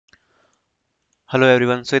Hello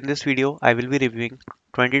everyone. So in this video, I will be reviewing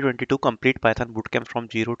 2022 Complete Python Bootcamp from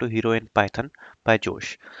Zero to Hero in Python by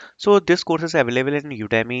Josh. So this course is available in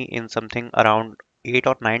Udemy in something around $8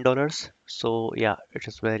 or $9. So yeah, it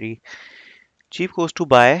is very cheap course to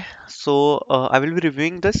buy. So I will be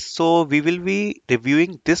reviewing this. So we will be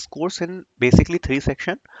reviewing this course in basically three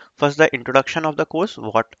sections. First, the introduction of the course,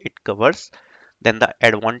 what it covers, then the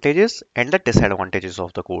advantages and the disadvantages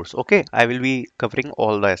of the course. Okay, I will be covering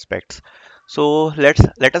all the aspects. So let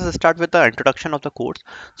us start with the introduction of the course.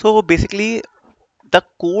 So basically the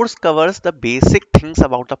course covers the basic things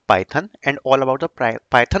about the Python and all about the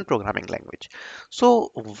Python programming language. So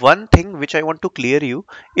one thing which I want to clear you,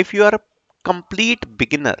 if you are a complete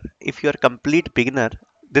beginner,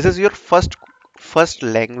 this is your first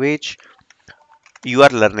language you are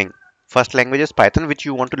learning. First language is Python, which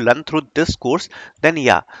you want to learn through this course, then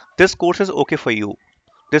yeah, this course is okay for you.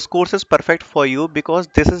 This course is perfect for you because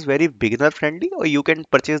this is very beginner friendly, or you can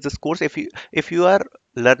purchase this course if you are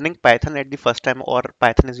learning Python at the first time, or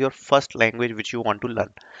Python is your first language which you want to learn.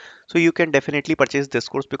 So you can definitely purchase this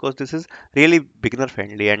course because this is really beginner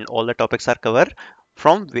friendly and all the topics are covered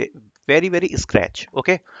from very scratch.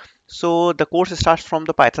 Okay, so the course starts from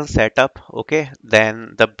the Python setup. Okay,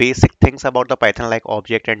 then the basic things about the Python, like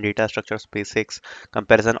object and data structures basics,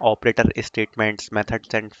 comparison operator statements,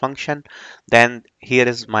 methods and function. Then here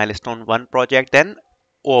is milestone one project, then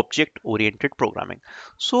object oriented programming.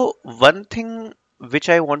 So one thing which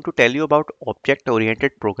I want to tell you about object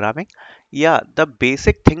oriented programming, yeah, the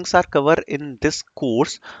basic things are covered in this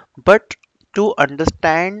course, but to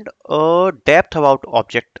understand a depth about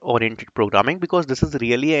object oriented programming, because this is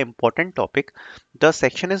really an important topic, the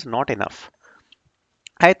section is not enough.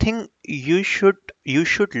 I think you should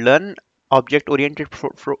learn object oriented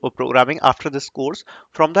programming after this course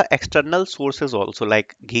from the external sources also,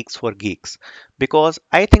 like Geeks for Geeks, because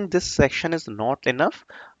I think this section is not enough.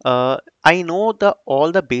 I know the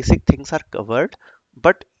all the basic things are covered,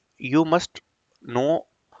 but you must know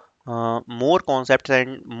more concepts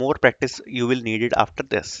and more practice you will need it after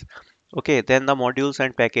this. Okay, then the modules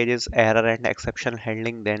and packages, error and exception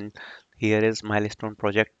handling. Then here is milestone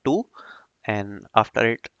project 2, and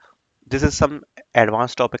after it, this is some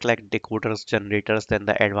advanced topic like decoders, generators, then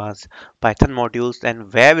the advanced Python modules,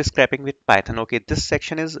 and web scraping with Python. Okay, this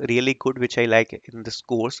section is really good, which I like in this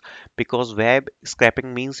course, because web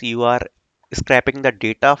scraping means you are scraping the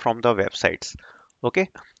data from the websites.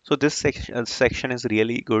 Okay, so this section is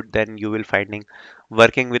really good. Then you will finding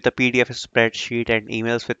working with the PDF spreadsheet and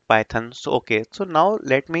emails with Python. So okay, so now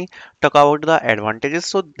let me talk about the advantages.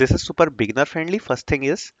 So this is super beginner friendly. First thing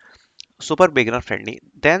is super beginner friendly.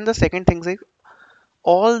 Then the second thing is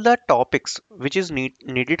all the topics which is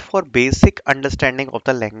needed for basic understanding of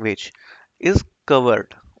the language is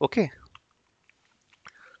covered. Okay,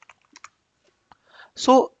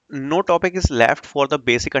 so no topic is left for the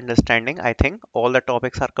basic understanding. I think all the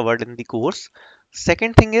topics are covered in the course.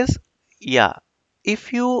 Second thing is, yeah,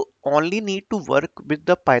 if you only need to work with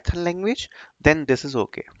the Python language, then this is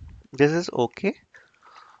okay. This is okay,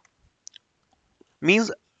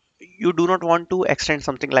 means you do not want to extend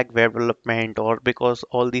something like web development, or because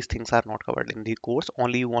all these things are not covered in the course,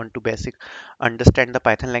 only you want to basic understand the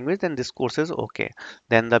Python language, then this course is okay.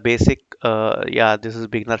 Then the basic, yeah, this is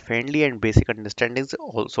beginner friendly and basic understanding is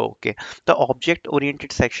also okay. The object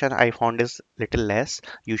oriented section I found is little less.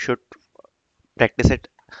 You should practice it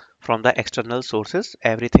from the external sources.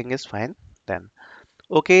 Everything is fine then.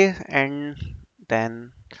 Okay, and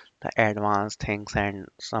then the advanced things and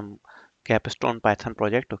some capstone Python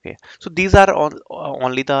project. Okay, so these are all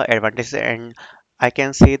only the advantages, and I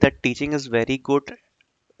can say that teaching is very good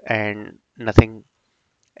and nothing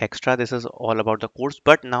extra. This is all about the course,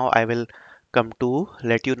 but now I will come to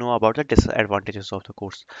let you know about the disadvantages of the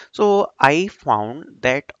course. So I found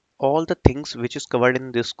that all the things which is covered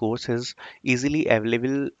in this course is easily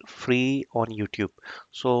available free on YouTube.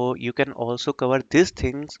 So you can also cover these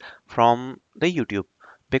things from the YouTube,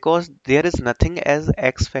 because there is nothing as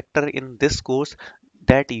X factor in this course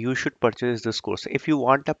that you should purchase this course. If you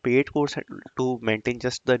want a paid course to maintain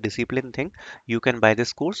just the discipline thing, you can buy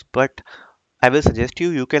this course, but I will suggest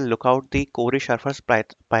you can look out the Corey Sharfer's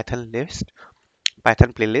Python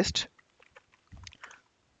playlist,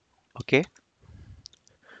 okay,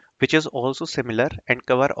 which is also similar and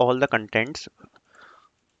cover all the contents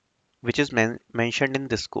which is mentioned in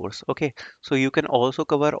this course. Okay, so you can also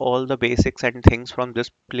cover all the basics and things from this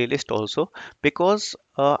playlist also, because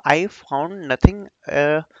I found nothing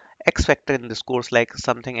X factor in this course, like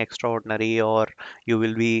something extraordinary, or you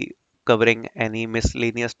will be covering any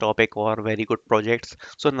miscellaneous topic or very good projects.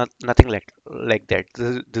 So nothing like that.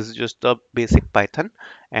 This is just the basic Python,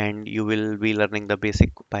 and you will be learning the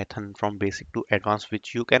basic Python from basic to advanced,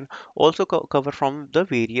 which you can also cover from the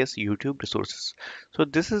various YouTube resources. So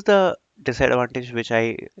this is the disadvantage which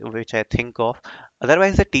I think of.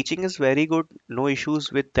 Otherwise, the teaching is very good, no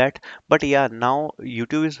issues with that. But yeah, now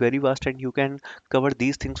YouTube is very vast and you can cover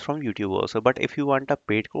these things from YouTube also. But if you want a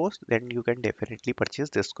paid course, then you can definitely purchase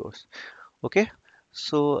this course. Okay.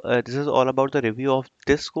 So this is all about the review of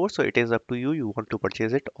this course. So it is up to you, you want to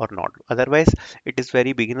purchase it or not. Otherwise, it is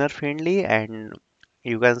very beginner friendly and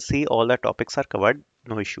you can see all the topics are covered.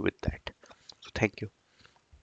 No issue with that. So thank you.